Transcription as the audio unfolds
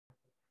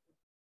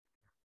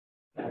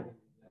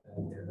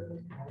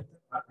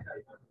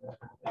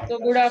So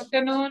good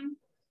afternoon.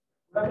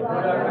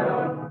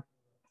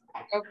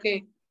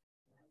 Okay.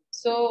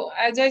 So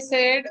as I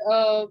said,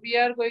 we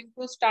are going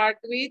to start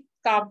with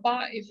CAPA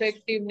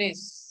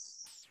effectiveness.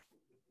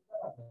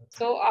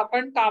 So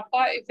आपण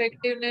CAPA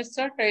effectiveness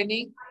चा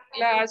training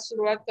ला आज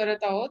सुरुवात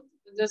करत आहोत.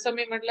 जसं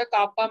मी म्हटलं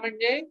CAPA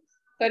म्हणजे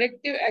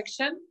corrective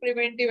action,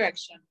 preventive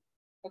action.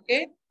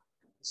 Okay.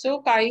 So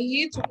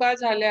काहीही चुका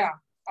झाल्या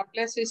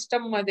आपल्या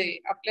सिस्टम मध्ये,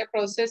 आपल्या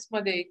प्रोसेस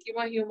मध्ये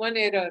किंवा ह्युमन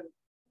एरर,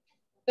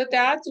 तर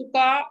त्या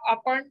चुका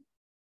आपण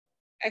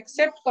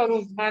ऍक्सेप्ट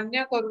करून,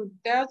 मान्य करून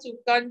त्या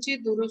चुकांची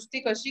दुरुस्ती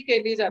कशी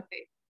केली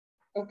जाते.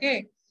 ओके.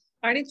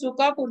 आणि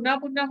चुका पुन्हा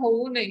पुन्हा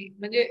होऊ नये,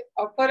 म्हणजे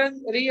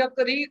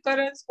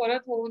रिकरन्स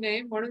परत होऊ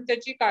नये म्हणून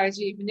त्याची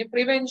काळजी म्हणजे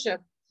प्रिव्हेन्शन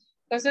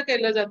कसं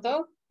केलं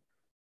जातं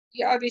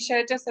या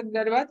विषयाच्या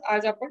संदर्भात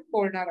आज आपण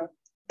बोलणार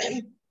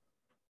आहोत.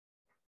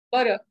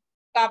 बरं,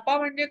 कापा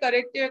म्हणजे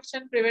करेक्टिव्ह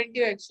ऍक्शन,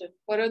 प्रिव्हेंटिव्ह ऍक्शन,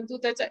 परंतु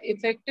त्याचा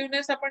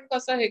इफेक्टिव्हनेस आपण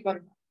कसं हे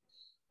करणार,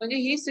 म्हणजे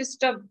ही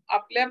सिस्टम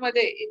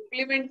आपल्यामध्ये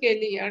इम्प्लिमेंट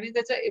केली आणि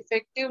त्याचा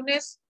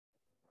इफेक्टिव्हनेस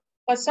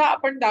कसा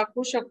आपण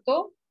दाखवू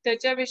शकतो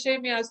त्याच्याविषयी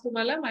मी आज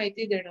तुम्हाला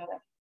माहिती देणार आहे.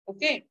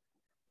 ओके.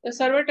 तर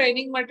सर्व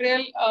ट्रेनिंग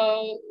मटेरियल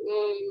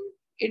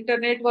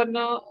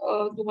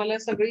इंटरनेटवरनं तुम्हाला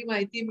सगळी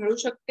माहिती मिळू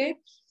शकते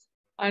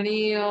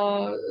आणि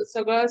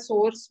सगळं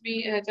सोर्स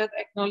मी ह्याच्यात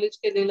एक्नॉलेज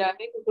केलेला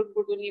आहे, कुठून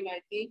कुठून ही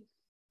माहिती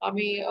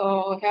आम्ही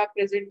ह्या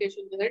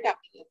प्रेझेंटेशन मध्ये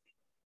टाकली आहे.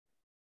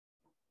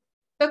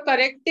 तर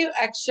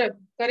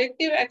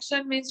corrective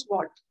action means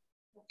what.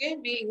 Okay.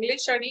 Me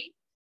English आणि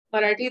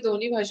मराठी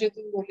दोन्ही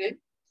भाषेतून बोलेन.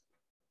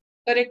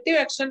 करेक्टिव्ह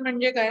ऍक्शन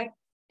म्हणजे काय?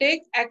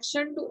 Take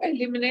action to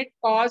eliminate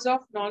cause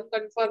of non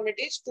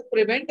कन्फॉर्मिटीज to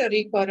prevent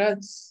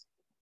रिकरन्स.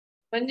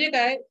 म्हणजे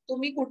काय?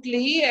 तुम्ही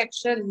कुठलीही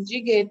ऍक्शन जी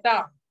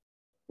घेता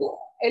to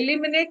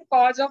eliminate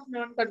cause of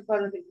non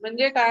कन्फॉर्मिटीज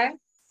म्हणजे काय?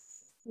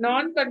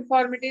 नॉन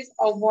कन्फॉर्मिटीज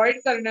अवॉइड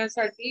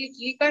करण्यासाठी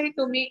जी काही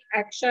तुम्ही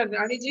ऍक्शन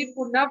आणि जी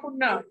पुन्हा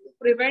पुन्हा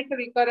प्रिव्हेंट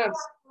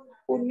रिकरन्स,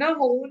 पुन्हा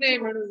होऊ नये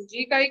म्हणून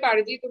जी काही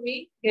काळजी तुम्ही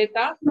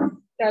घेता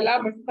त्याला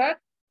म्हणतात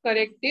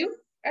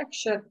करेक्टिव्ह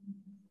ऍक्शन.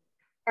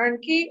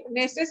 आणखी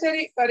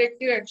necessary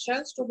corrective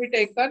actions to be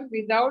taken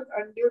without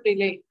undue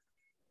delay.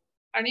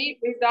 आणि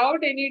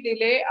विदाउट एनी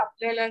डिले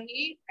आपल्याला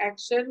ही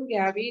ऍक्शन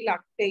घ्यावी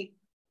लागते.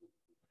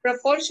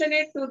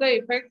 Proportionate to the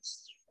effects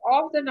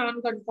of the non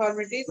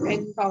कन्फॉर्मिटीज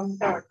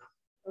एन्काउंटर्ड.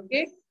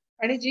 Okay.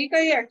 आणि जी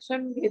काही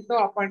ऍक्शन घेतो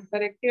आपण,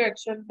 करेक्टिव्ह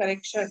ऍक्शन,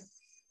 करेक्शन,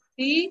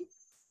 ती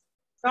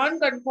नॉन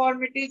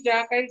कन्फॉर्मिटी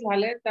ज्या काही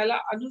झाल्या त्याला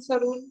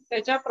अनुसरून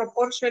त्याच्या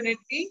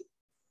प्रपोर्शनेटली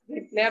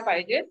घेतल्या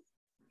पाहिजेत,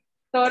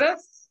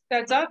 तरच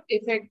त्याचा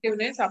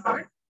इफेक्टिव्हनेस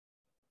आपण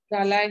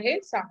झालाय हे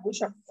सांगू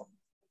शकतो.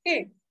 ओके.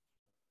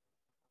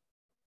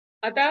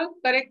 आता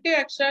करेक्टिव्ह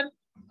ऍक्शन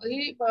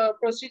ही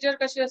प्रोसिजर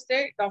कशी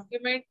असते?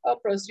 Document a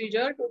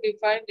procedure to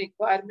define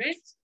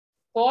requirements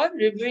for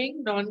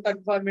रिव्ह्यूइंग non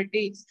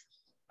कन्फॉर्मिटीज.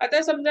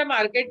 आता समजा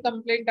मार्केट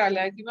कंप्लेंट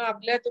आल्या किंवा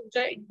आपल्या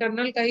तुमच्या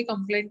इंटरनल काही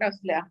कंप्लेंट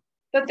असल्या,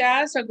 तर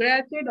त्या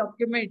सगळ्याचे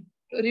डॉक्युमेंट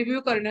रिव्ह्यू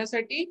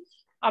करण्यासाठी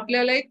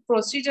आपल्याला एक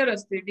प्रोसिजर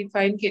असते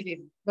डिफाईन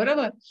केलेली.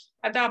 बरोबर.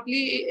 आता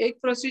आपली एक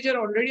प्रोसिजर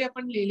ऑलरेडी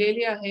आपण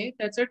लिहिलेली आहे,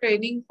 त्याचं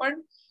ट्रेनिंग पण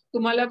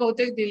तुम्हाला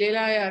बहुतेक दिलेलं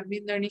आहे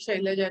अरविंद आणि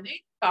शैलजाने,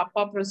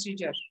 कापा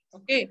प्रोसिजर.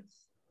 ओके.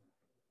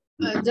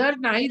 जर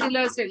नाही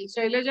दिलं असेल,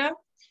 शैलजा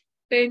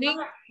ट्रेनिंग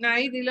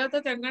नाही दिलं तर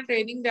त्यांना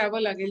ट्रेनिंग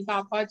द्यावं लागेल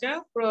कापाच्या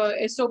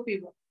SOP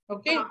वर.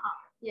 ओके.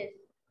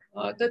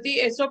 तर ती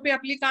SOP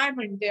आपली काय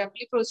म्हणते,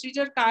 आपली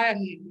प्रोसिजर काय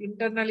आहे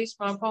इंटरनली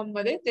फॉर्म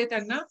मध्ये, ते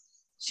त्यांना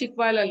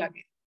शिकवायला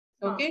लागेल.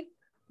 ओके.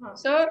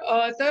 सर,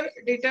 तर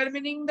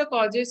determining the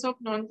causes of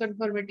non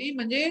conformity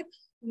म्हणजे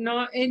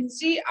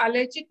NC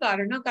आल्याची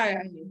कारण काय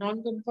आहे,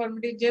 नॉन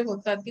कन्फॉर्मिटी जे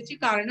होतात त्याची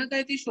कारण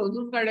काय ती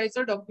शोधून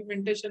काढायचं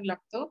डॉक्युमेंटेशन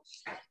लागतं.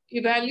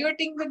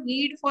 Evaluating the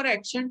need for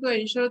action to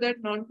ensure that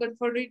non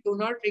conformity do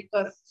not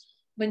recur,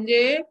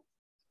 म्हणजे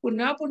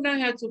पुन्हा पुन्हा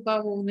ह्या चुका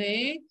होऊ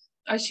नये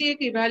अशी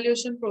एक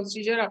इव्हॅल्युएशन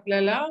प्रोसिजर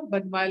आपल्याला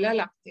बनवायला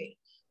लागते.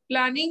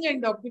 Planning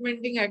and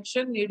documenting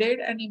action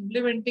needed and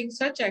implementing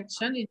such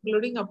action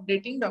including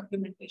updating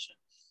documentation.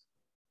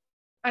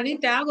 आणि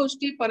त्या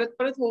गोष्टी परत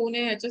परत होऊ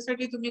नये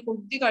याच्यासाठी तुम्ही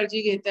कोणती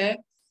काळजी घेताय,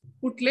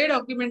 कुठले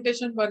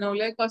डॉक्युमेंटेशन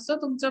बनवलंय,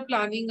 कसं तुमचं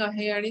प्लॅनिंग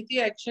आहे आणि ती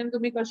ऍक्शन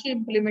तुम्ही कशी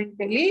इम्प्लिमेंट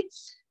केली,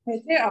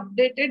 ह्याचे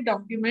अपडेटेड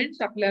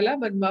डॉक्युमेंट्स आपल्याला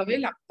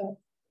बनवावे लागतात.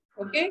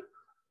 ओके.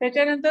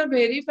 त्याच्यानंतर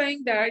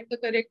व्हेरीफाईंग that the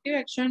corrective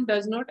action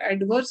does not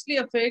ऍडव्हर्सली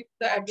affect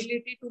the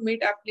ability to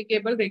meet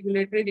applicable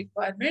regulatory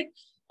requirement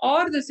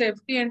or the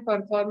safety and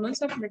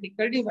performance of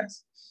medical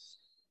device.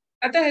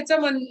 आता ह्याचं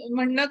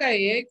म्हणणं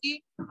काय आहे की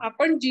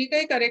आपण जी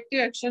काही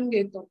करेक्टिव्ह ऍक्शन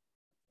घेतो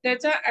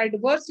त्याचा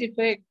ऍडव्हर्स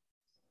इफेक्ट,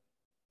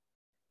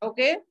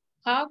 ओके,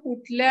 हा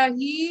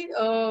कुठल्याही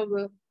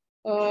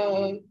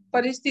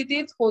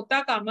परिस्थितीत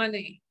होता कामा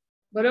नये.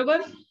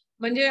 बरोबर.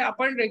 म्हणजे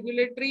आपण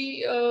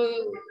रेग्युलेटरी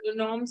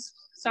नॉर्म्स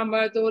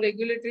सांभाळतो,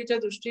 रेग्युलेटरीच्या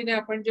दृष्टीने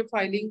आपण जे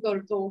फायलिंग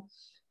करतो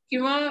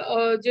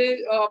किंवा जे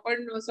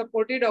आपण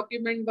सपोर्टिव्ह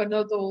डॉक्युमेंट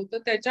बनवतो, तर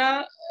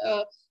त्याच्या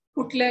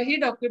कुठल्याही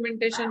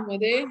डॉक्युमेंटेशन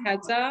मध्ये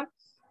ह्याचा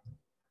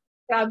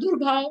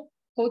प्रादुर्भाव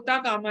होता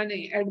कामा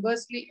नये,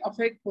 ऍडव्हर्सली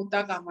अफेक्ट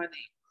होता कामा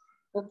नये.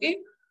 Okay.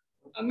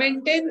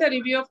 Maintain the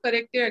review of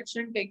corrective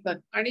action taken,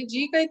 आणि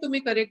जी काही तुम्ही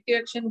करेक्टिव्ह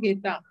ऍक्शन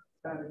घेता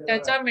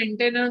त्याचा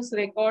मेंटेनन्स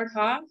रेकॉर्ड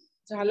हा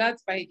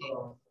झालाच पाहिजे.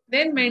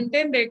 Then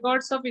maintain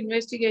records of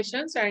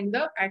investigations and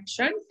the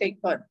action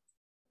taken.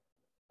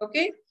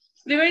 Okay.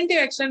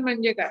 Preventive action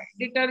म्हणजे काय?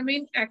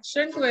 Determine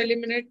action to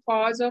eliminate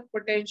cause of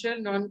potential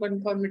non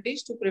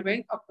कन्फॉर्मिटीज to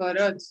prevent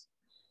occurrence.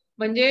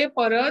 म्हणजे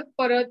परत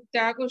परत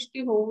त्या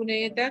गोष्टी होऊ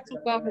नये, त्या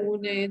चुका होऊ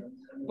नयेत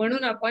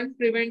म्हणून आपण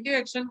प्रिव्हेंटिव्ह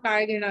ऍक्शन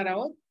काय घेणार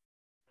आहोत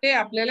ते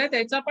आपल्याला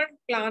त्याचा पण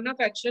प्लॅन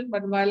ऑफ ऍक्शन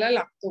बनवायला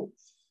लागतो.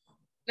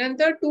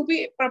 नंतर to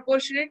be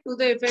proportionate to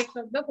the effect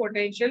of the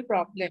potential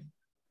problem.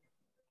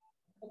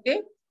 Okay.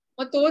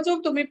 मग तो जो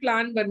तुम्ही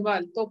प्लॅन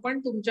बनवाल तो पण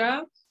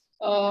तुमच्या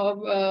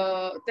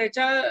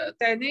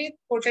त्याने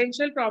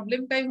पोटेन्शियल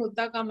प्रॉब्लेम काही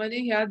होता कामा नये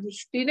ह्या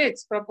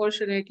दृष्टीनेच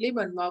प्रपोर्शनेटली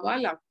बनवावा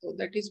लागतो.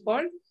 That is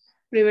called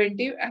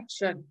preventive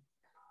action.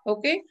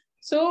 Okay.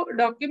 So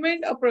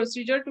document a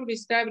procedure to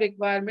describe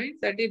requirements,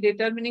 that is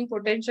determining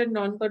potential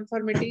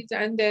non-conformities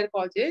and their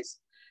causes,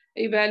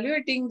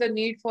 evaluating the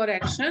need for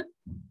action,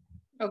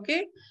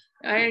 okay,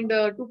 and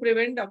to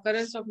prevent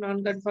occurrence of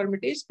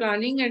non-conformities,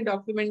 planning and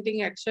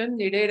documenting action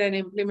needed and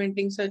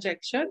implementing such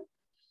action,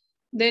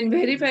 then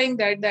verifying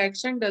that the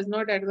action does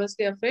not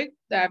adversely affect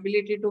the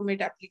ability to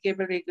meet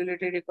applicable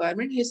regulatory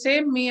requirement. हे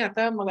same मी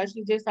आता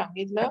मगाशी जे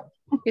सांगितलं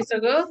हे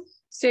सगळं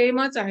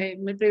सेमच आहे.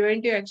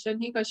 Preventive action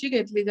ही कशी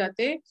घेतली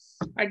जाते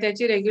आणि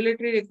त्याची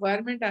रेग्युलेटरी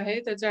रिक्वायरमेंट आहे,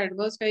 त्याचा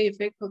ऍडव्हर्स काही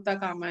इफेक्ट होता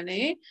कामा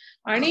नये,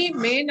 आणि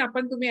मेन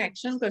आपण तुम्ही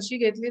ऍक्शन कशी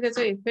घेतली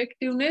त्याचा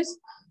इफेक्टिव्हनेस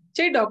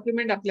चे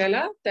डॉक्युमेंट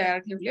आपल्याला तयार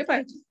ठेवले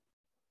पाहिजे.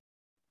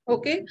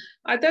 ओके.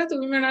 आता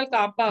तुम्ही म्हणाल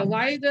कापा,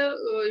 व्हाय द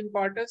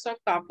इम्पॉर्टन्स ऑफ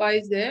कापा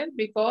is there?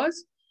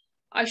 Because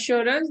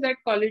assurance that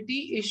quality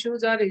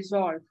issues are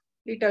resolved.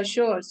 It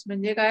assures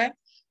म्हणजे काय?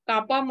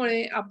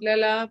 कापामुळे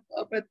आपल्याला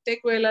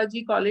प्रत्येक वेळेला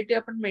जी क्वालिटी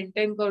आपण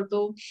मेंटेन करतो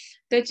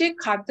त्याची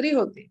खात्री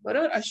होते,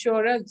 बरोबर.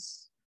 Assurance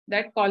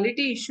that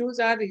quality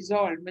issues R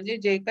रिझॉल्व्ड, म्हणजे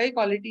जे काही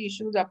क्वालिटी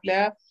इश्यूज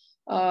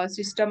आपल्या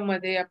सिस्टम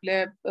मध्ये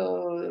आपल्या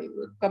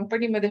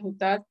कंपनीमध्ये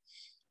होतात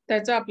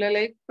त्याचा आपल्याला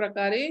एक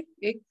प्रकारे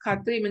एक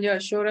खात्री म्हणजे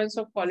अश्युरन्स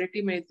ऑफ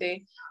क्वालिटी मिळते.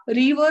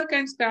 Rework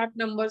and scrap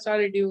numbers R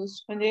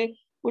reduce, म्हणजे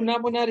पुन्हा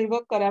पुन्हा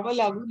रिवर्क करावं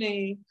लागू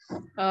नये,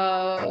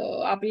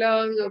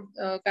 आपलं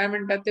काय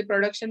म्हणतात ते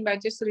प्रोडक्शन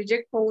बॅचेस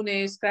रिजेक्ट होऊ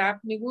नये, स्क्रॅप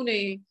निघू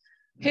नये,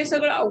 हे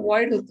सगळं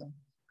अवॉइड होतं.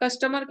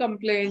 कस्टमर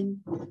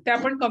कंप्लेंट त्या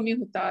पण कमी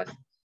होतात.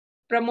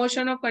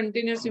 प्रमोशन ऑफ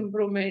कंटिन्युअस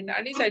इम्प्रुव्हमेंट,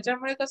 आणि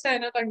त्याच्यामुळे कसं आहे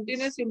ना,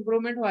 कंटिन्युअस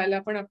इम्प्रुव्हमेंट व्हायला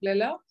पण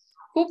आपल्याला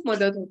खूप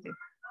मदत होते.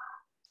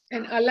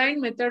 And align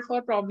method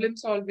for problem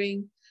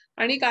solving,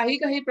 आणि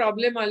काही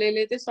प्रॉब्लेम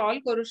आलेले ते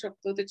सॉल्व्ह करू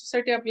शकतो,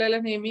 त्याच्यासाठी आपल्याला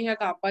नेहमी ह्या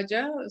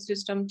कापाच्या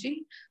सिस्टमची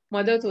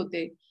मदत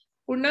होते.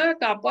 पुन्हा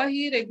कापा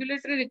ही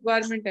रेग्युलेटरी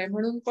रिक्वायरमेंट आहे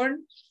म्हणून पण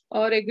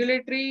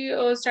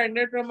रेग्युलेटरी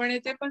स्टँडर्ड प्रमाणे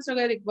ते पण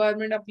सगळ्या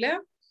रिक्वायरमेंट आपल्या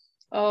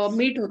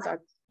मीट होतात.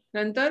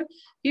 नंतर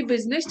ही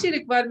बिझनेसची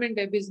रिक्वायरमेंट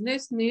आहे,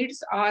 बिझनेस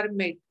नीड्स आर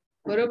मेट,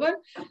 बरोबर.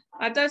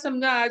 आता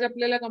समजा आज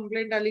आपल्याला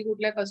कंप्लेंट आली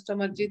कुठल्या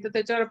कस्टमरची, तर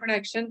त्याच्यावर आपण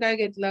ऍक्शन काय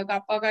घेतलं,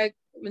 कापा काय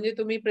म्हणजे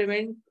तुम्ही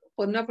प्रिव्हेंट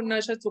पुन्हा पुन्हा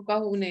अशा चुका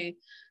होऊ नये.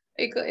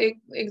 एक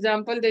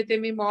एक्झाम्पल देते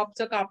मी,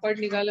 मॉपचं कापड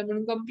निघालं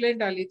म्हणून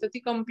कंप्लेंट आली, तर ती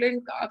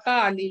कंप्लेंट का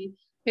आली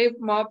हे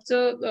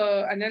मॉपचं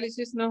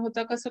अनालिसिस न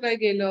होता कसं काय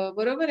गेलं,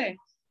 बरोबर आहे.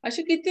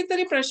 असे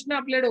कितीतरी प्रश्न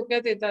आपल्या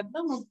डोक्यात येतात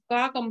ना. मग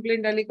का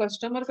कंप्लेंट आली,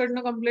 कस्टमर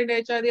कडनं कंप्लेंट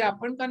यायच्या आधी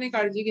आपण का नाही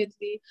काळजी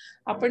घेतली,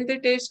 आपण ते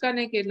टेस्ट का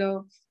नाही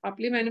केलं,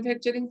 आपली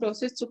मॅन्युफॅक्चरिंग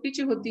प्रोसेस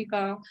चुकीची होती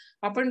का,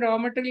 आपण रॉ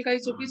मटेरियल काही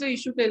चुकीचं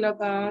इश्यू केलं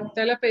का,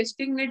 त्याला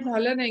पेस्टिंग नीट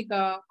झालं नाही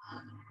का,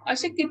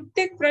 असे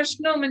कित्येक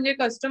प्रश्न. म्हणजे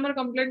कस्टमर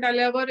कंप्लेंट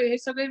आल्यावर हे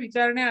सगळे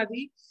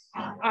विचारण्याआधी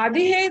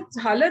आधी हे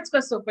झालंच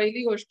कसं,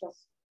 पहिली गोष्ट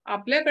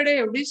आपल्याकडे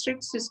एवढी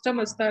स्ट्रिक्ट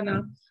सिस्टम असताना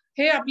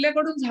हे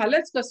आपल्याकडून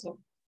झालंच कसं,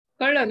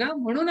 कळलं ना.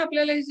 म्हणून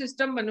आपल्याला ही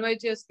सिस्टम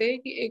बनवायची असते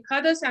की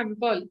एखादं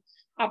सॅम्पल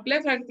आपल्या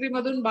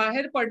फॅक्टरीमधून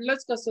बाहेर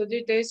पडलंच कसं, जे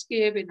टेस्ट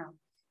केले बिना.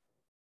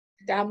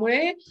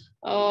 त्यामुळे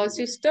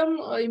सिस्टम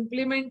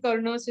इम्प्लिमेंट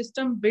करणं,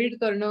 सिस्टम बिल्ड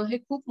करणं हे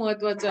खूप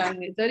महत्वाचं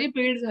आहे. जरी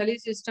बिल्ड झाली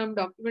सिस्टम,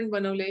 डॉक्युमेंट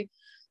बनवले,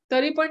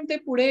 तरी पण ते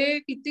पुढे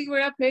किती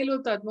वेळा फेल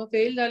होतात. मग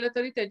फेल झालं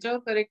तरी त्याच्यावर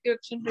करेक्टिव्ह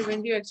ऍक्शन,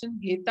 प्रिव्हेंटिव्ह ऍक्शन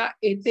घेता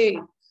येते.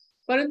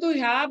 परंतु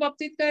ह्या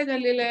बाबतीत काय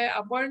झालेलं आहे,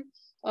 आपण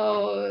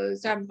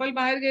सॅम्पल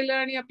बाहेर गेलं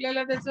आणि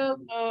आपल्याला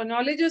त्याचं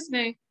नॉलेजच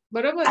नाही,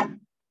 बरोबर.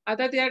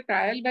 आता त्या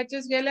ट्रायल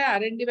बॅचेस गेल्या,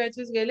 R&D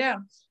बॅचेस गेल्या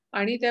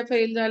आणि त्या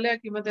फेल झाल्या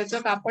किंवा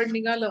त्याचं कापड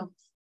निघालं,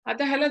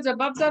 आता ह्याला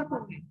जबाबदार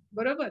कोण आहे,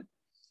 बरोबर.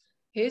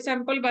 हे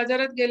सॅम्पल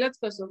बाजारात गेलंच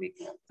कसं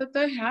विकलं.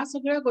 तर ह्या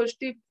सगळ्या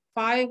गोष्टी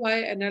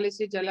वाय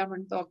अनालिसिस ज्याला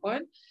म्हणतो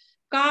आपण,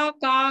 का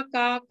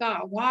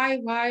व्हाय.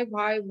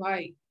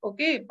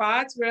 ओके.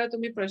 5 वेळा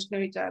तुम्ही प्रश्न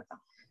विचारता,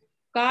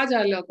 का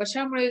झालं,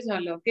 कशामुळे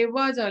झालं,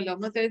 केव्हा झालं,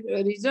 मग ते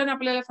रिझन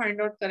आपल्याला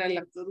फाइंड आउट करायला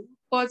लागतं, रूट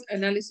कॉज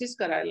अनालिसिस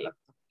करायला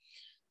लागतं,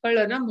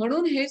 कळलं ना.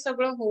 म्हणून हे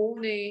सगळं होऊ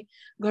नये,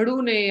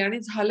 घडू नये, आणि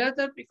झालं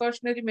तर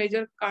प्रिकॉशनरी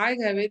मेजर काय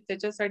घ्यावेत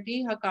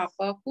त्याच्यासाठी हा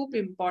कापा खूप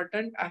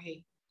इम्पॉर्टंट आहे.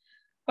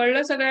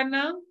 कळलं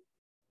सगळ्यांना?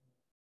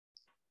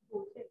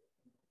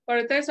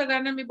 कळतंय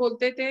सगळ्यांना मी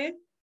बोलते ते?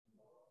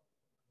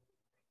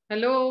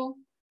 हॅलो.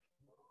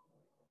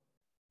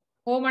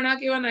 हो म्हणा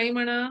किंवा नाही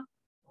म्हणा.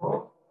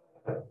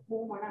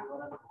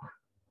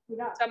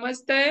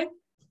 समजतंय?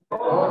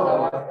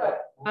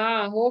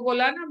 हा हो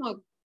बोला ना मग.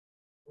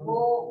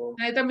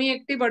 नाही तर मी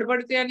एकटी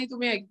बडबडते आणि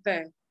तुम्ही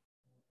ऐकताय.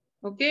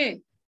 ओके.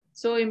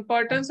 सो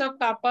इम्पॉर्टन्स ऑफ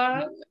कापा,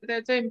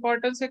 त्याचं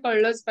इम्पॉर्टन्स हे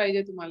कळलंच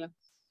पाहिजे तुम्हाला.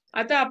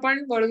 आता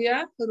आपण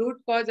वळूया रूट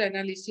कॉज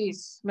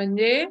अनालिसिस.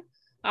 म्हणजे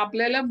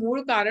आपल्याला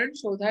मूळ कारण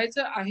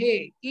शोधायचं आहे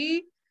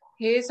की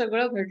हे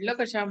सगळं घडलं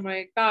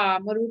कशामुळे, का.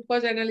 मग रूट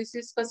कॉज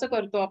अनालिसिस कसं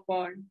करतो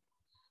आपण,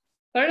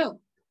 कळलं?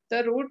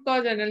 तर रूट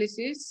कॉज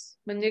अनालिसिस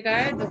म्हणजे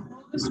काय? The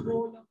first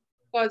goal of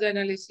cause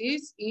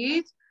analysis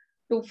is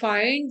to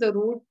find the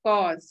route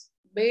cause,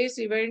 base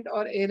event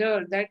or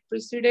error that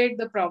preceded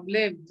the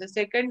problem. The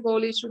second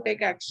goal is to take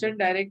action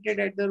directed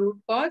at the root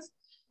cause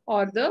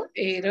or the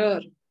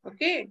error.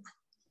 Okay.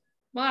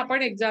 मग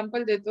आपण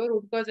example देतो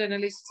route cause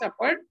analysis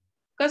आपण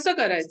कसं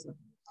करायचं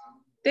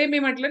ते. मी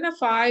म्हटलं ना,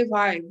 five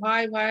व्हाय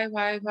व्हाय व्हाय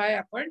व्हाय व्हाय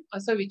आपण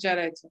असं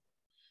विचारायचं.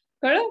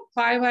 कळलं?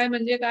 फाय व्हाय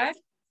म्हणजे काय?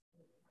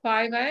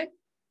 फाय व्हाय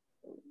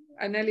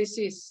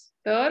अनालिसिस.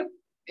 तर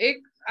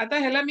एक आता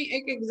ह्याला मी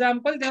एक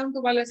एक्झाम्पल देऊन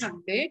तुम्हाला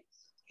सांगते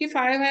की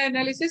फाय व्हाय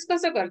अनालिसिस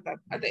कसं करतात.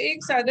 आता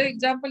एक साधं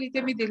एक्झाम्पल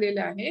इथे मी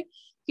दिलेलं आहे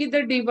की the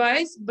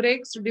device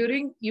breaks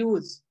during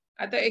use.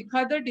 आता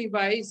एखादं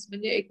डिव्हाइस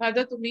म्हणजे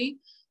एखादं तुम्ही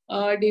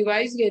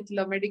डिव्हाइस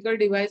घेतलं, मेडिकल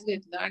डिव्हाइस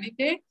घेतलं आणि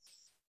ते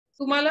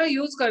तुम्हाला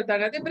यूज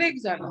करताना ते ब्रेक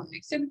झालं.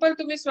 एक सिंपल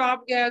तुम्ही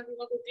स्वाप घ्या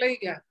किंवा कुठलंही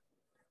घ्या,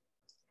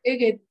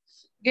 हे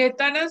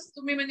घेतानाच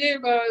तुम्ही म्हणजे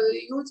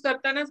यूज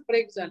करतानाच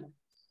ब्रेक झालं,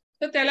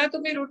 तर त्याला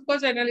तुम्ही रूट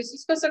कॉज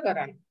अनालिसिस कसं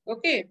कराल.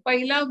 ओके.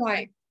 पहिला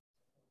व्हाय,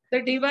 the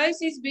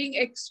device is being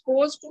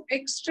expose to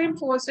extreme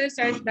forces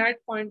at that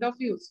point of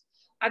use.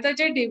 आता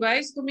जे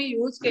डिव्हाइस तुम्ही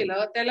यूज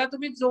केलं त्याला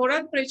तुम्ही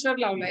जोरात प्रेशर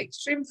लावला,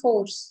 एक्स्ट्रीम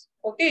फोर्स.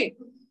 ओके.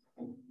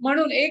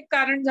 म्हणून एक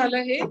कारण झालं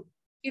हे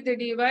की the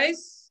device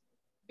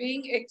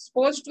being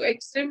expose to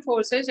extreme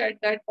forces at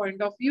that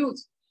point of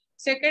use.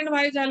 Second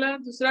व्हाय झालं,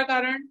 दुसरा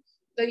कारण,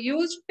 the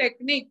use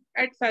technique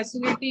at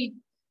facility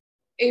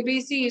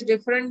ABC is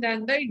different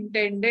than the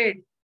intended.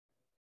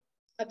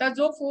 आता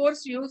जो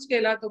फोर्स यूज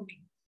केला तुम्ही,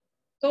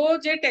 तो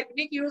जे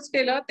टेक्निक यूज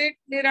केलं ते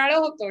निराळं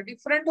होतं,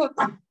 डिफरंट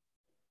होतं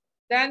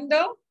दॅन द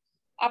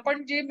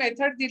आपण जी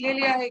मेथड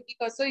दिलेली आहे की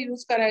कसं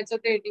यूज करायचं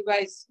ते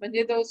डिव्हाइस,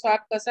 म्हणजे तो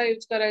स्वाप कसा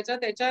यूज करायचा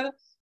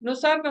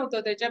त्याच्यानुसार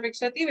नव्हतं,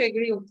 त्याच्यापेक्षा ती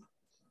वेगळी होती.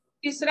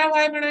 तिसरा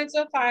व्हाय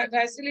म्हणायचं,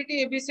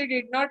 facility ABC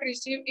did not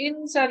receive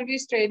in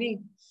service training.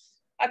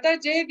 आता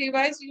जे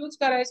डिव्हाइस यूज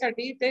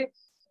करायसाठी ते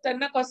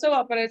त्यांना कसं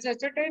वापरायचं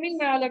याचं ट्रेनिंग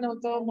मिळालं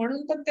नव्हतं,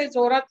 म्हणून पण ते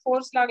जोरात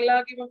फोर्स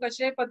लागला किंवा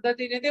कशा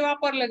पद्धतीने ते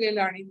वापरलं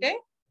गेलं आणि ते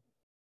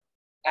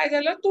काय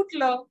झालं,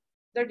 तुटलं.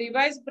 The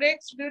device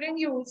breaks during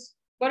use.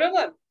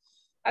 बरोबर.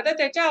 आता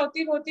त्याच्या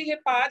अवतीभोवती हे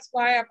 5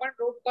 व्हाय आपण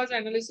रूट कॉज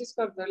अनालिसिस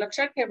करतो.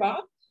 लक्षात ठेवा,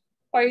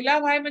 पहिला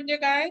व्हाय म्हणजे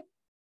काय,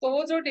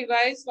 तो जो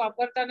डिव्हाइस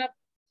वापरताना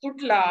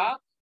तुटला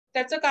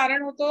त्याचं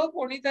कारण होतं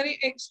कोणीतरी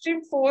एक्स्ट्रीम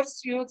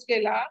फोर्स यूज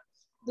केला.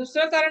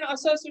 दुसरं कारण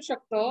असं असू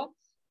शकतं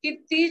की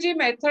ती जी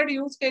मेथड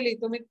यूज केली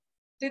तुम्ही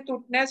ते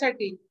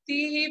तुटण्यासाठी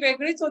ती ही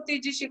वेगळीच होती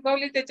जी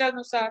शिकवली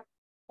त्याच्यानुसार.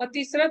 मग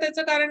तिसरं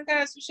त्याचं कारण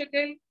काय असू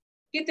शकेल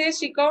की ते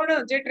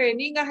शिकवणं जे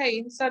ट्रेनिंग आहे,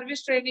 इन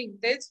सर्व्हिस ट्रेनिंग,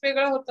 तेच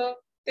वेगळं होतं,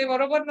 ते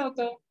बरोबर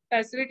नव्हतं.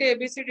 Facility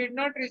ABC did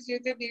not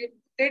receive,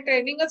 ते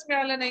ट्रेनिंगच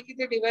मिळालं नाही की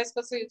ते डिव्हाइस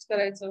कसं यूज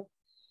करायचं.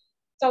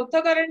 चौथं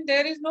कारण,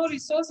 there is no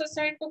resource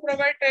assigned to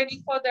provide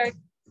training for that.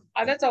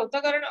 आता चौथं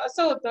कारण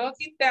असं होतं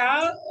की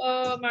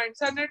त्या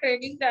माणसांना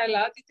ट्रेनिंग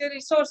द्यायला तिथे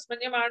रिसोर्स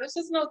म्हणजे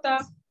माणूसच नव्हता,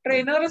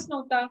 ट्रेनरच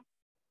नव्हता.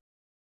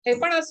 हे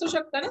पण असू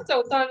शकतं ना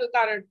चौथं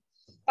कारण.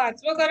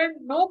 पाचवं कारण,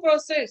 no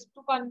process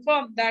to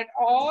confirm that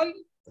all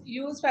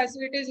use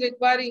facilities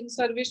requiring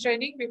service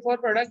training before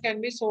product can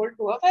be sold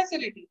to a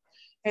facility.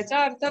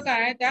 याचा अर्थ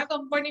काय, त्या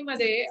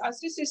कंपनीमध्ये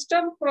अशी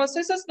सिस्टम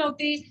प्रोसेसच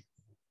नव्हती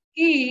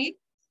की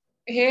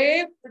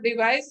हे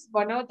डिव्हाइस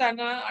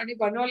बनवताना आणि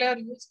बनवल्यावर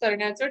यूज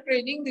करण्याचं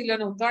ट्रेनिंग दिलं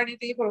नव्हतं आणि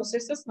ती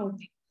प्रोसेसच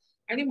नव्हती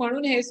आणि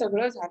म्हणून हे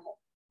सगळं झालं.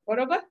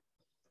 बरोबर.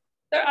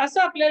 तर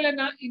असं आपल्याला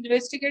ना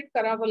इन्व्हेस्टिगेट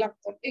करावं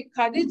लागतं.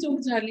 एखादी चूक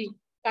झाली,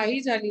 काही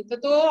झाली, तर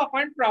तो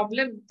आपण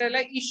प्रॉब्लेम, त्याला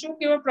इश्यू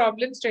किंवा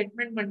प्रॉब्लेम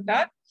स्टेटमेंट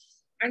म्हणतात,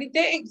 आणि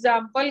ते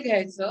एक्झाम्पल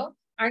घ्यायचं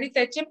आणि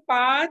त्याचे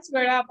 5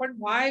 वेळा आपण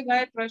व्हाय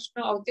व्हाय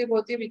प्रश्न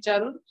अवतीभोवती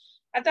विचारून.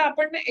 आता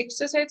आपण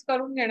एक्सरसाइज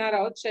करून घेणार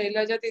आहोत.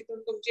 शैलजा तिथून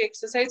तुमची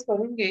एक्सरसाइज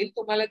करून घेईल,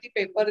 तुम्हाला ती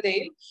पेपर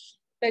देईल,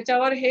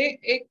 त्याच्यावर हे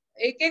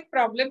एक एक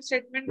प्रॉब्लेम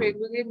स्टेटमेंट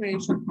वेगवेगळी मिळू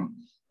शकते.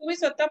 तुम्ही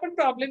स्वतः पण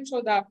प्रॉब्लेम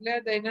शोधा आपल्या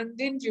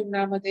दैनंदिन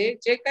जीवनामध्ये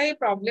जे काही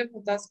प्रॉब्लेम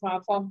होतात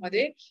स्मार्ट फॉर्म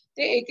मध्ये,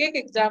 ते एक एक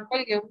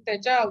एक्झाम्पल घेऊन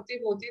त्याच्या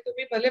अवतीभोवती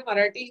तुम्ही भले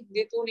मराठी,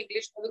 हिंदीतून,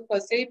 इंग्लिश मधून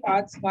कसेही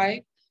 5 व्हाय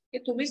हे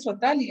तुम्ही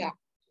स्वतः लिहा.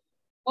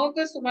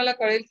 मगच तुम्हाला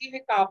कळेल की हे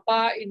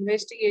कापा,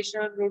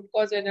 इन्व्हेस्टिगेशन, रूट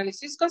कॉज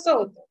अनालिसिस कसं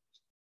होतं.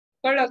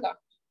 कळलं का?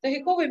 तर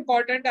हे खूप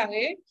इम्पॉर्टंट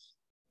आहे.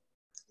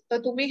 तर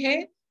तुम्ही हे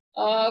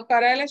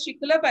करायला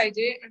शिकलं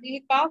पाहिजे आणि हे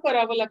का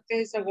करावं लागतं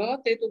हे सगळं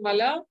ते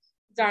तुम्हाला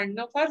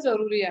जाणणं फार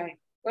जरुरी आहे.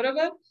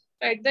 बरोबर.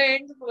 ऍट द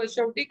एंड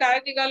शेवटी काय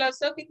निघालं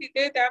असं की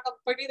तिथे त्या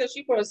कंपनीत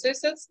अशी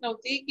प्रोसेसच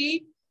नव्हती की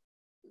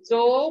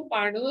जो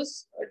माणूस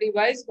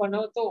डिव्हाइस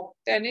बनवतो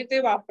त्याने ते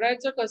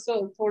वापरायचं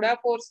कसं, थोड्या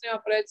फोर्सने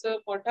वापरायचं,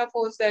 मोठा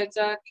फोर्स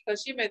द्यायचा, की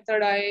कशी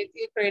मेथड आहे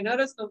ती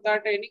ट्रेनरच नव्हता,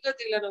 ट्रेनिंगच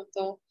दिलं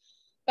नव्हतं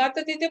का,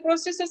 तर तिथे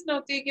प्रोसेसच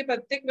नव्हती की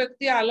प्रत्येक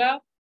व्यक्ती आला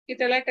की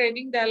त्याला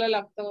ट्रेनिंग द्यायला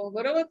लागतं.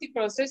 बरोबर, ती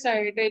प्रोसेस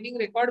आहे, ट्रेनिंग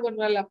रेकॉर्ड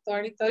बनवायला लागतं.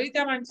 आणि तरी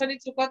त्या माणसाने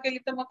चुका केली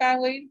तर मग काय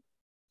होईल,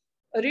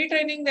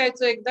 रिट्रेनिंग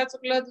द्यायचं. एकदा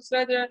चुकलं,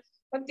 दुसऱ्या,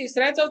 पण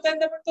तिसऱ्या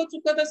चौथ्यांदा पण तो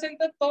चुकत असेल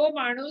तर तो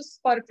माणूस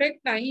परफेक्ट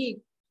नाही.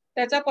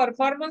 त्याचा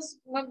परफॉर्मन्स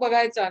मग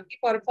बघायचा की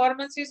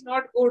परफॉर्मन्स इज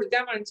नॉट गुड,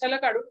 त्या माणसाला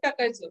काढून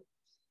टाकायचं.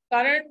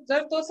 कारण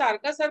जर तो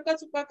सारखा सारखा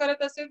चुका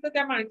करत असेल तर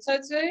त्या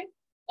माणसाचे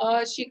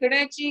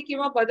शिकण्याची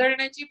किंवा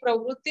बदलण्याची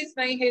प्रवृत्तीच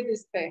नाही हे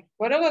दिसतंय.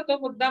 बरोबर, तो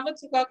मुद्दामच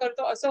चुका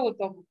करतो असं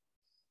होतं.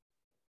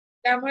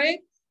 त्यामुळे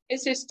हे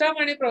सिस्टम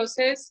आणि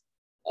प्रोसेस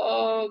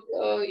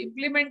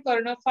इम्प्लिमेंट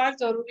करणं फार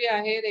जरुरी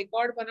आहे,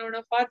 रेकॉर्ड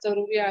बनवणं फार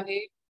जरुरी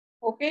आहे.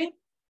 ओके,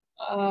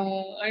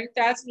 आणि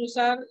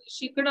त्याचनुसार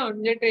शिकणं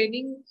म्हणजे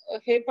ट्रेनिंग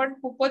हे पण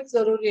खूपच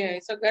जरुरी आहे,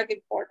 सगळ्यात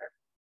इम्पॉर्टंट.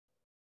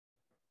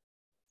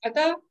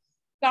 आता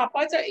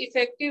कापाचा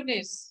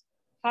इफेक्टिव्हनेस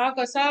हा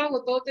कसा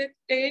होतो, ते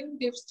 10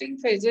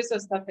 डिस्टिंक्ट फेजेस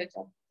असतात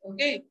त्याच्यात.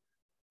 ओके,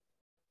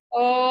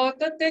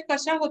 तर ते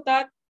कशा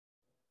होतात,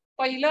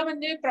 पहिलं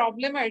म्हणजे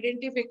problem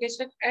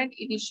identification and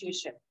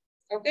initiation.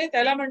 Okay,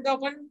 त्याला म्हणतो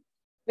आपण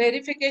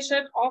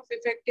verification of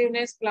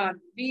effectiveness plan,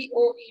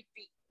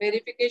 VOEP,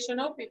 verification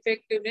of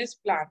effectiveness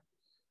plan.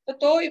 तर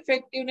तो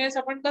इफेक्टिव्हनेस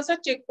आपण कसा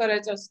चेक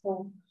करायचा असतो,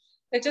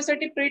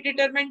 त्याच्यासाठी प्री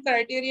डिटरमाइंड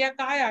क्रायटेरिया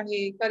काय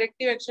आहे,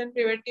 करेक्टिव्ह ऍक्शन,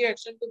 प्रिव्हेंटिव्ह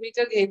ऍक्शन तुम्ही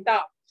जर घेता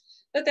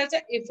तर त्याचा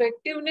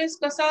इफेक्टिव्हनेस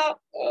कसा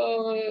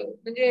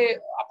म्हणजे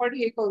आपण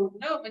हे करू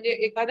ना, म्हणजे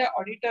एखाद्या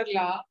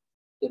ऑडिटरला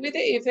तुम्ही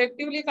ते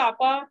इफेक्टिव्हली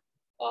कापा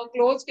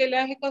क्लोज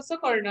केल्या हे कसं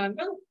करणार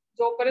ना,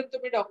 जोपर्यंत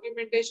तुम्ही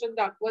डॉक्युमेंटेशन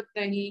दाखवत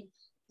नाही,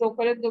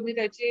 तोपर्यंत तुम्ही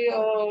त्याची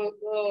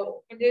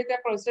म्हणजे त्या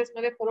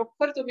प्रोसेसमध्ये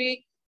खरोखर तुम्ही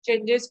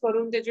चेंजेस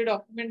करून त्याचे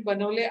डॉक्युमेंट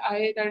बनवले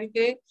आहेत आणि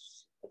ते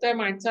त्या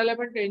माणसाला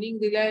पण ट्रेनिंग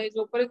दिले आहे,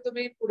 जोपर्यंत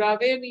तुम्ही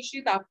पुरावेनिशी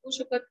दाखवू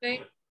शकत नाही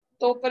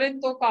तोपर्यंत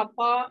तो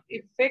कापा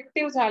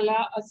इफेक्टिव्ह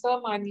झाला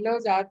असं मानलं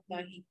जात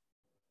नाही.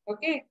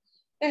 ओके,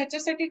 तर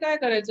ह्याच्यासाठी काय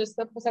करायचं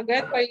असतं,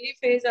 सगळ्यात पहिली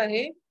फेज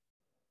आहे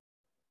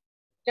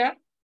क्या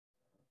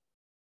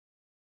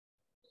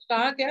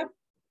कहा क्या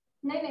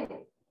नाही नाही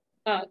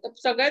हा, तर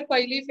सगळ्यात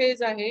पहिली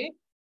फेज आहे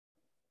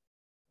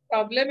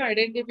प्रॉब्लेम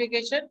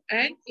आयडेंटिफिकेशन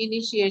अँड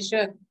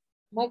इनिशिएशन.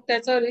 मग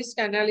त्याचं रिस्क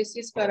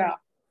अनालिसिस करा,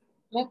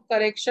 मग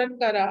करेक्शन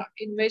करा,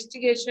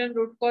 इन्व्हेस्टिगेशन,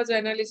 रूट कॉज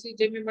अनालिसिस,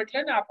 जे मी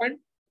म्हटलं ना, आपण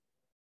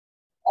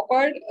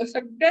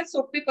सगळ्यात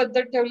सोपी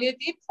पद्धत ठेवली आहे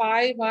ती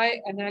 5 व्हाय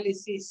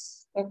अनालिसिस.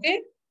 ओके,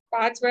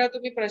 5 वेळा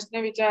तुम्ही प्रश्न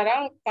विचारा,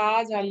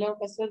 का झालं,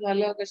 कसं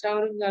झालं,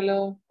 कशावरून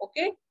झालं.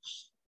 ओके,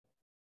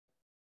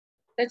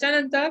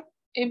 त्याच्यानंतर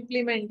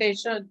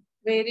इम्प्लिमेंटेशन,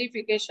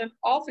 व्हेरिफिकेशन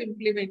ऑफ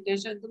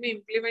इम्प्लिमेंटेशन, तुम्ही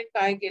इम्प्लिमेंट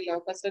काय केलं,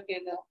 कसं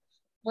केलं,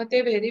 मग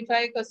ते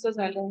व्हेरीफाय कसं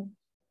झालं,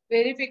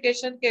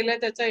 व्हेरिफिकेशन केलं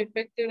त्याचा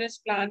इफेक्टिव्हनेस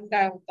प्लॅन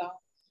काय होता.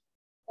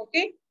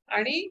 ओके,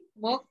 आणि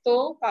मग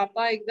तो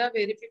कापा एकदा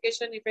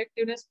व्हेरिफिकेशन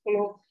इफेक्टिव्हनेस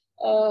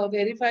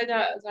व्हेरीफाय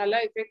झाला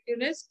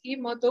इफेक्टिव्हनेस की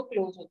मग तो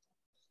क्लोज होतो.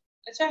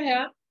 अच्छा,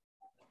 ह्या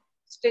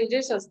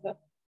स्टेजेस असतात.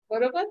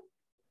 बरोबर,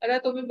 आता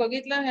तुम्ही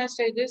बघितलं ह्या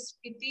स्टेजेस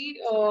किती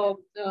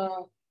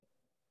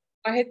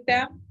आहेत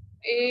त्या,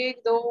 1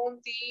 2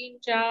 3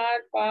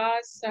 4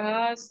 5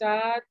 6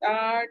 7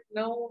 8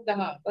 9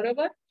 10.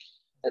 बरोबर,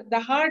 तर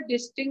 10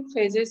 डिस्टिंक्ट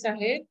फेजेस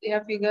आहेत या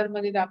फिगर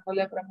मध्ये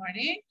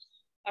दाखवल्याप्रमाणे,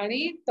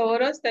 आणि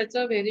तरच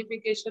त्याचं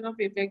व्हेरिफिकेशन ऑफ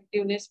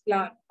इफेक्टिव्हनेस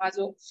प्लॅन हा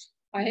जो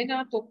आहे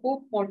ना तो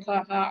खूप मोठा,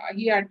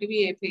 ही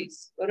 8वी फेज.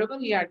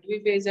 बरोबर, ही 8वी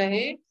फेज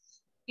आहे,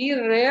 ही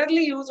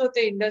रेअरली यूज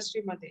होते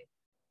इंडस्ट्रीमध्ये.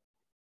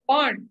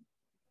 पण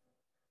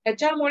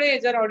त्याच्यामुळे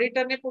जर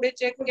ऑडिटरने पुढे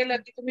चेक केलं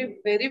की तुम्ही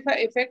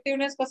व्हेरीफाय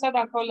इफेक्टिव्हनेस कसा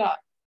दाखवला,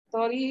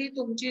 तरीही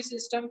तुमची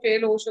सिस्टम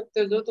फेल होऊ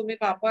शकते. जो तुम्ही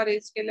कापा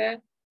रेज केलाय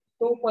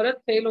तो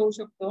परत फेल होऊ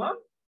शकतो,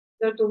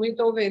 जर तुम्ही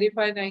तो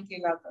व्हेरीफाय नाही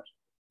केला तर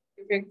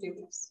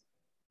इफेक्टिव्हनेस.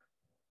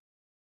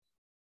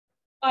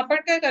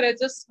 आपण काय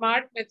करायचं,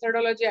 स्मार्ट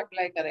मेथडॉलॉजी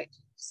अप्लाय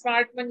करायची.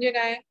 स्मार्ट म्हणजे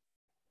काय,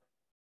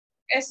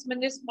 S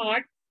म्हणजे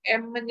स्मार्ट,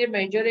 M म्हणजे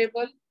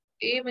मेजरेबल,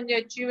 A म्हणजे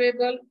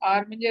अचिवेबल,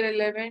 R म्हणजे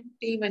रिलेव्हंट,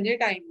 T म्हणजे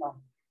टाइम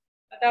बाउंड.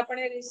 आता आपण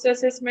हे रिस्क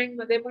असेसमेंट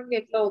मध्ये पण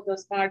घेतलं होतं,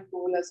 स्मार्ट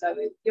गोल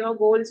असावे, किंवा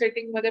गोल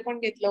सेटिंग मध्ये पण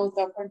घेतलं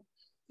होतं आपण,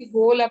 की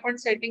गोल आपण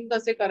सेटिंग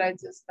कसे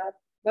करायचे असतात.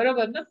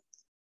 बरोबर ना,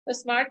 तर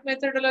स्मार्ट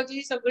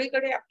मेथडॉलॉजी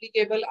सगळीकडे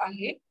ऍप्लिकेबल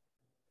आहे.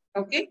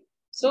 Okay,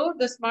 so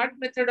the smart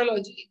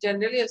methodology is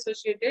generally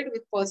associated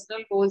with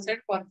personal goals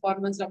and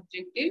performance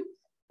objective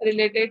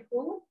related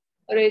to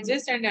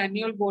raises and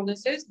annual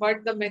bonuses, but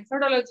the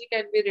methodology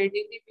can be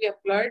readily be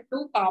applied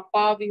to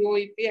CAPA,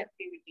 VOEP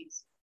activities.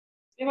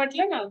 मी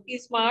म्हटलं ना की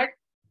smart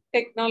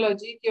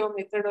technology किंवा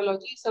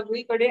methodology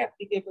सगळीकडे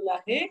applicable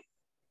आहे,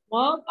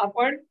 मग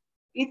आपण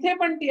इथे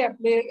पण ती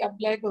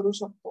अप्लाय करू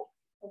शकतो.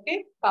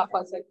 Okay,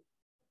 कापासाठी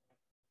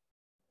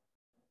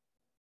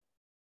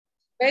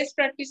best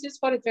practices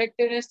for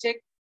effectiveness check.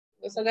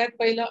 सगळ्यात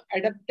पहिलं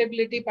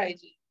अडॅप्टेबिलिटी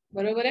पाहिजे.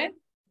 बरोबर आहे,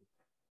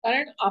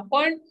 कारण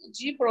आपण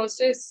जी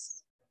प्रोसेस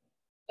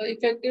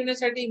इफेक्टिव्हनेस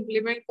साठी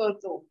इम्प्लिमेंट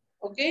करतो,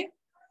 ओके,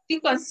 ती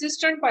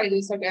कन्सिस्टंट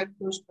पाहिजे सगळ्यात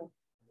गोष्ट,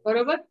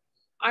 बरोबर.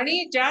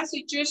 आणि ज्या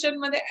सिच्युएशन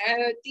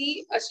मध्ये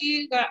ती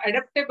अशी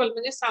अडॅप्टेबल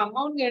म्हणजे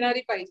सामावून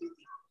घेणारी पाहिजे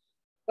ती,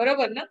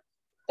 बरोबर ना.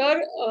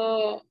 तर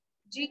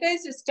जी काही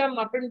सिस्टम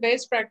आपण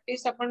बेस्ट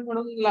प्रॅक्टिस आपण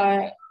म्हणून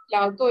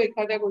लावतो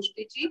एखाद्या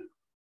गोष्टीची,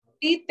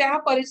 ती त्या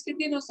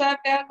परिस्थितीनुसार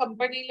त्या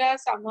कंपनीला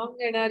सामावून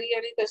घेणारी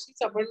आणि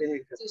तशीच आपण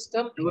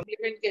सिस्टम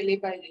इम्प्लिमेंट केली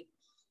पाहिजे.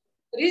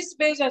 रिस्क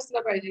बेस्ड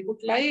असला पाहिजे,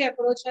 कुठलाही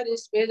अप्रोच हा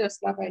रिस्क बेस्ड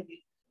असला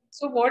पाहिजे.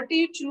 So what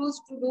you choose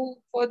to do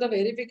for the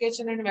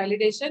verification and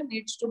validation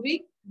needs to be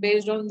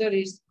based on the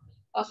risk.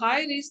 A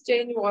high risk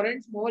change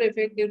warrants more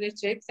effectiveness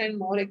checks and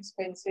more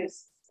expenses.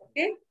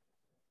 Okay.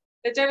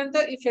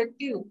 त्याच्यानंतर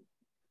effective,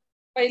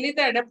 पहिली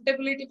तर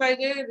adaptability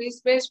पाहिजे,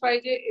 risk based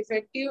पाहिजे,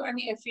 effective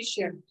आणि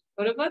efficient,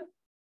 बरोबर.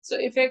 So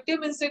effective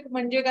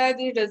म्हणजे काय,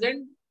 दी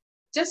doesn't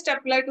just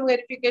apply to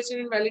verification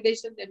and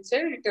validation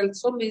themselves. It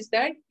also means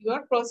that your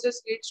process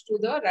leads to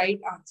the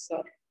right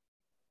answer.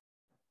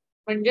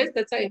 म्हणजे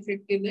त्याचा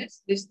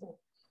इफेक्टिव्हनेस दिसतो.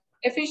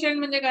 एफिशियंट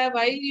म्हणजे काय,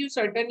 while you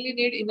certainly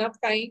need enough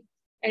time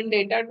and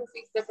data to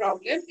fix the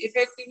problem,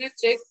 effectiveness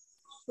check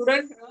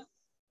shouldn't run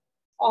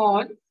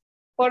on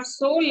for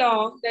so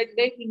long that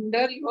they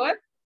hinder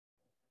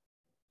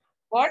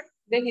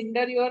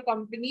your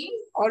company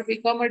or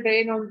become a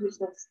drain on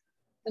resource.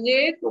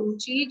 म्हणजे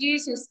तुमची जी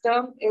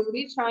system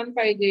एवढी छान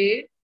पाहिजे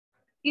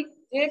की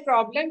जे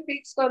problem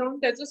fix करून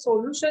त्याचं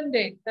solution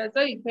देईल,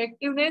 त्याचं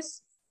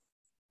इफेक्टिव्हनेस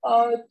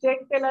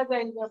चेक केला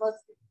जाईल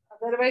व्यवस्थित.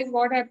 अदरवाईज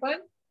व्हॉट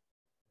हॅपन,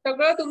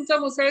 सगळं तुमचं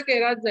मुसळ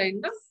केलाच जाईल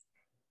ना,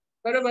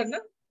 बरोबर ना.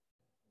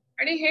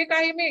 आणि हे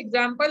काही मी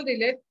एक्झाम्पल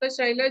दिलेत, तर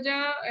शैलजा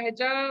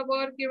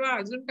ह्याच्यावर किंवा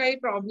अजून काही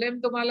प्रॉब्लेम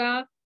तुम्हाला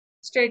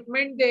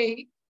स्टेटमेंट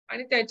देईल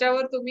आणि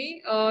त्याच्यावर तुम्ही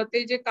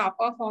ते जे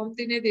कापा फॉर्म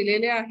तिने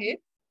दिलेले आहेत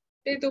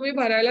ते तुम्ही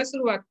भरायला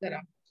सुरुवात करा.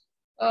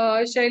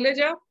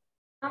 शैलजा,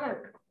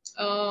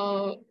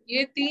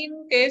 ये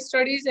 3 केस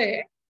स्टडीज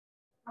है,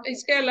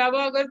 इसके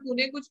अलावा अगर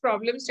तूने कुछ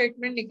प्रॉब्लम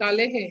स्टेटमेंट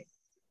निकाले हैं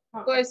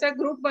तो ऐसा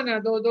ग्रुप बना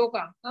दो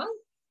का, हाँ,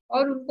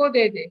 और उनको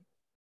दे दे.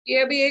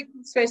 ये अभी एक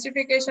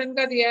स्पेसिफिकेशन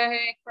का दिया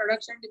है, एक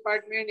प्रोडक्शन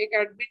डिपार्टमेंट, एक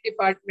एडमिन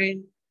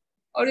डिपार्टमेंट,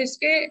 और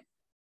इसके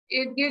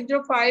ये जो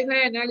 5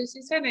 है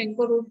एनालिसिस है ना,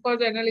 इनको रूट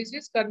कॉज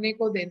एनालिसिस करने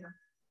को देना.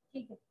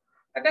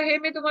 आता हे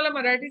मी तुम्हाला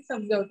मराठीत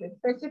समजावते.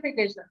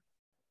 स्पेसिफिकेशन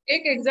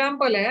एक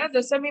एक्झाम्पल आहे,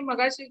 जसं मी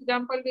मगाशी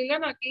एक्झाम्पल दिलं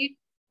ना की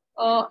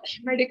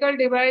मेडिकल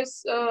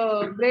डिव्हाइस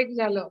ब्रेक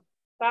झालं,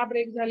 का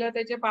ब्रेक झालं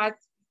त्याचे 5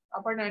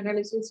 आपण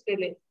अनालिसिस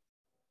केले.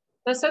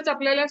 तसंच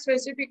आपल्याला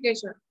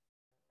स्पेसिफिकेशन,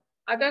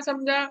 आता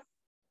समजा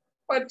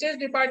परचेस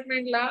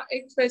डिपार्टमेंटला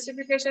एक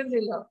स्पेसिफिकेशन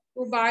दिलं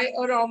to bye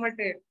a raw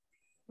material,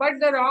 but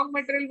the wrong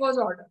material was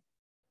order.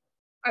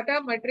 आता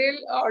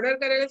मटेरियल ऑर्डर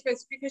करायला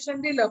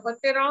स्पेसिफिकेशन दिलं पण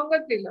ते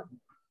रॉंगच दिलं.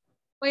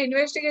 मग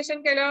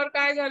इन्व्हेस्टिगेशन केल्यावर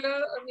काय झालं,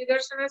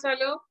 निदर्शनास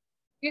आलं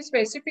की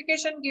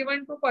specification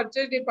given to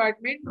purchase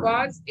department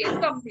was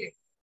incomplete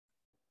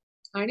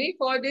आणि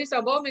for this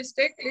above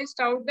mistake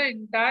list out the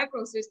entire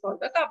process for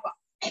the कापा.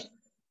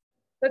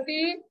 तर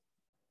ती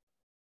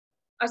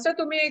असं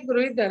तुम्ही एक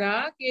गृहीत धरा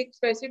की एक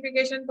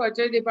स्पेसिफिकेशन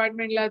परचेस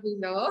डिपार्टमेंटला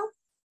दिलं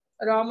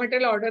रॉ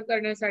मटेरियल ऑर्डर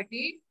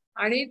करण्यासाठी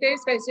आणि ते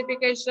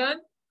स्पेसिफिकेशन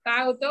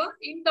काय होतं,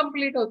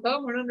 इनकम्प्लीट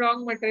होतं, म्हणून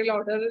रॉंग मटेरियल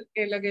ऑर्डर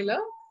केलं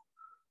गेलं.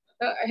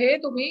 तर हे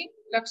तुम्ही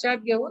लक्षात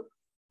घेऊन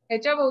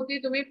ह्याच्या भोवती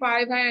तुम्ही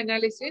 5 व्हाय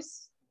अनालिसिस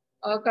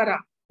करा.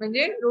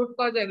 म्हणजे रूट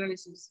कॉज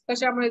अनालिसिस,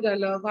 कशामुळे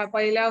झालं,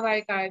 पहिला व्हाय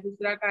काय,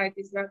 दुसरा काय,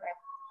 तिसरा काय.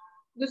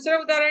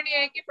 दुसरं उदाहरण हे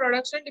आहे की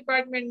प्रोडक्शन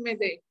डिपार्टमेंट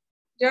मध्ये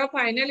जेव्हा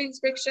final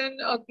inspection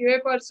QA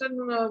person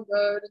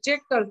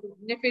reject करतो,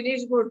 म्हणजे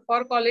finish good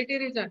for quality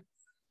reason,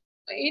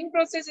 in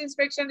process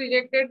inspection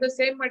rejected the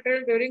same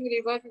material during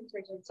reverse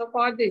inspection. So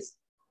for दिस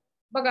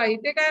बघा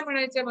इथे काय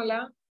म्हणायचंय मला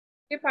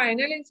की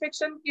फायनल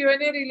इन्स्पेक्शन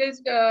क्यूएने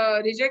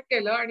रिजेक्ट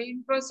केलं आणि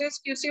इन प्रोसेस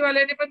क्यूसी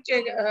वाल्याने पण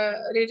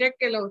रिजेक्ट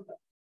केलं होतं.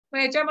 मग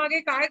ह्याच्या मागे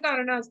काय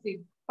कारण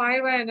असतील, 5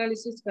 व्हाय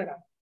अनालिसिस करा.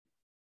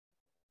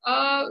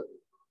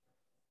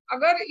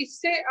 अगर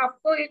इससे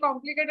आपको ये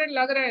कॉम्प्लिकेटेड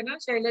लग रहा है ना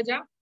शैलजा,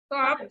 तो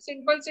आप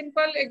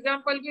सिंपल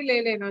एग्जाम्पल भी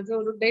ले लेना जो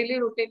डेली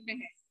रूटीन में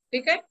है.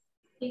 ठीक है,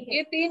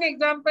 ये 3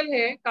 एग्जाम्पल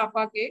है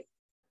कापा के.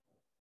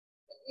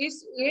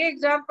 ये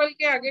एग्जाम्पल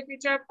के आगे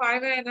पीछे आप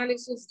 5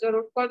 एनालिसिस, जो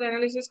रूट कॉज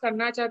एनालिसिस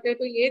करना चाहते हैं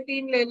तो ये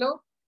 3 ले लो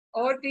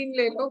और 3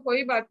 ले लो,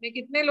 कोई बात नहीं.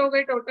 कितने लोग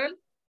हैं टोटल?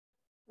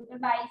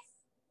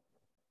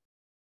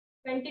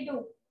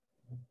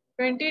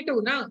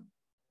 22 ना.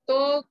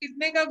 तो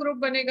कितने का ग्रुप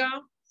बनेगा?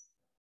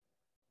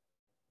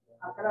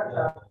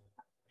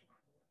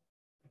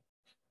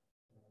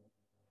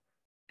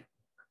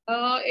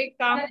 एक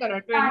काम करा,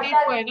 22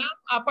 आहे ना,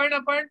 आपण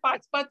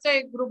 5-5चा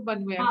एक ग्रुप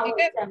बनवूया. ठीक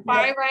आहे,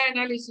 5 व्हाय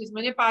अनालिसिस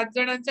म्हणजे 5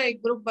 जणांचा एक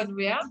ग्रुप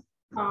बनवूया.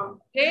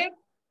 हे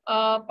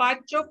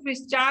 5 चोक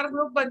 20, 4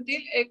 ग्रुप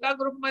बनतील. एका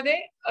ग्रुप मध्ये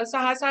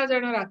 6-6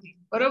 जण राहतील,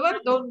 बरोबर,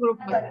 2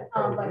 ग्रुप मध्ये.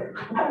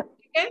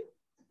 ठीक है,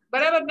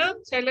 बराबर ना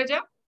शैलजा?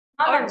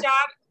 और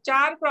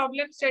 4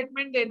 प्रॉब्लम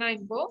स्टेटमेंट देना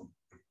इनको.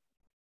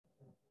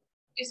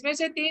 इसमें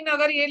से 3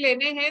 अगर ये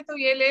लेने हैं तो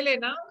ये ले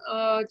लेना.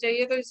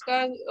 चाहिए तो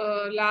इसका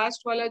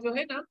लास्ट वाला जो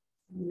है ना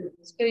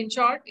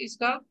स्क्रीनशॉट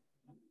इसका,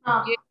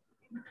 ये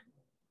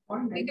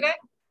दिख रहा है.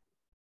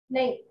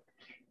 नहीं,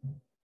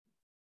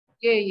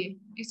 ये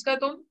इसका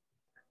तुम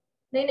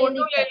नहीं फोटो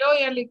दिख ले रहा लो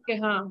या लिख के।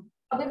 हाँ,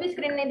 अभी भी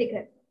स्क्रीन नहीं दिख रहा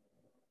है।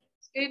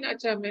 स्क्रीन,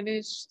 अच्छा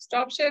मैंने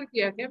स्टॉप शेयर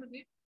किया क्या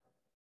मैंने?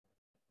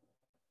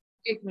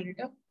 एक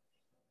मिनट,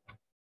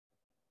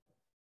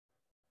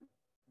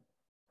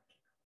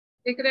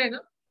 दिख रहे हैं ना?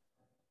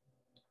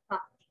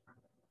 हाँ,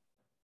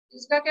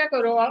 इसका क्या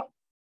करो आप,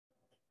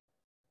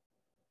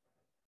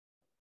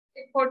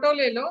 एक फोटो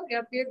ले लो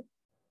या फिर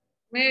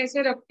मैं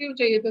ऐसे रखती हूँ,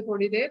 चाहिए तो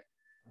थोड़ी देर।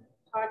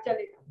 हाँ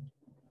चलेगा।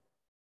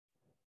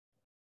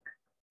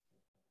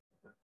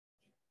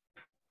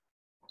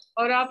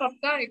 और आप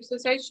अपना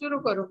एक्सरसाइज शुरू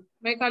करो,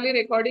 मैं खाली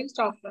रिकॉर्डिंग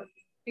स्टॉप कर,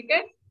 ठीक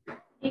है?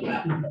 ठीक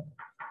है,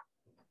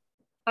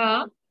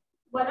 हाँ,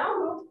 बनाओ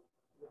लो।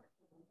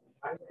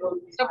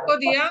 सबको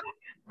दिया?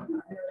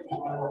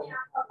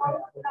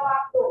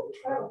 आप दो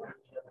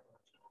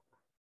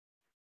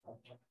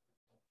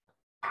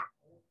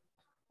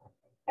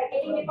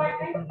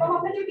डिपार्टमेंट, तो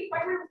हमने जो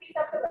डिपार्टमेंट उसके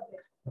हिसाब से करते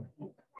हैं।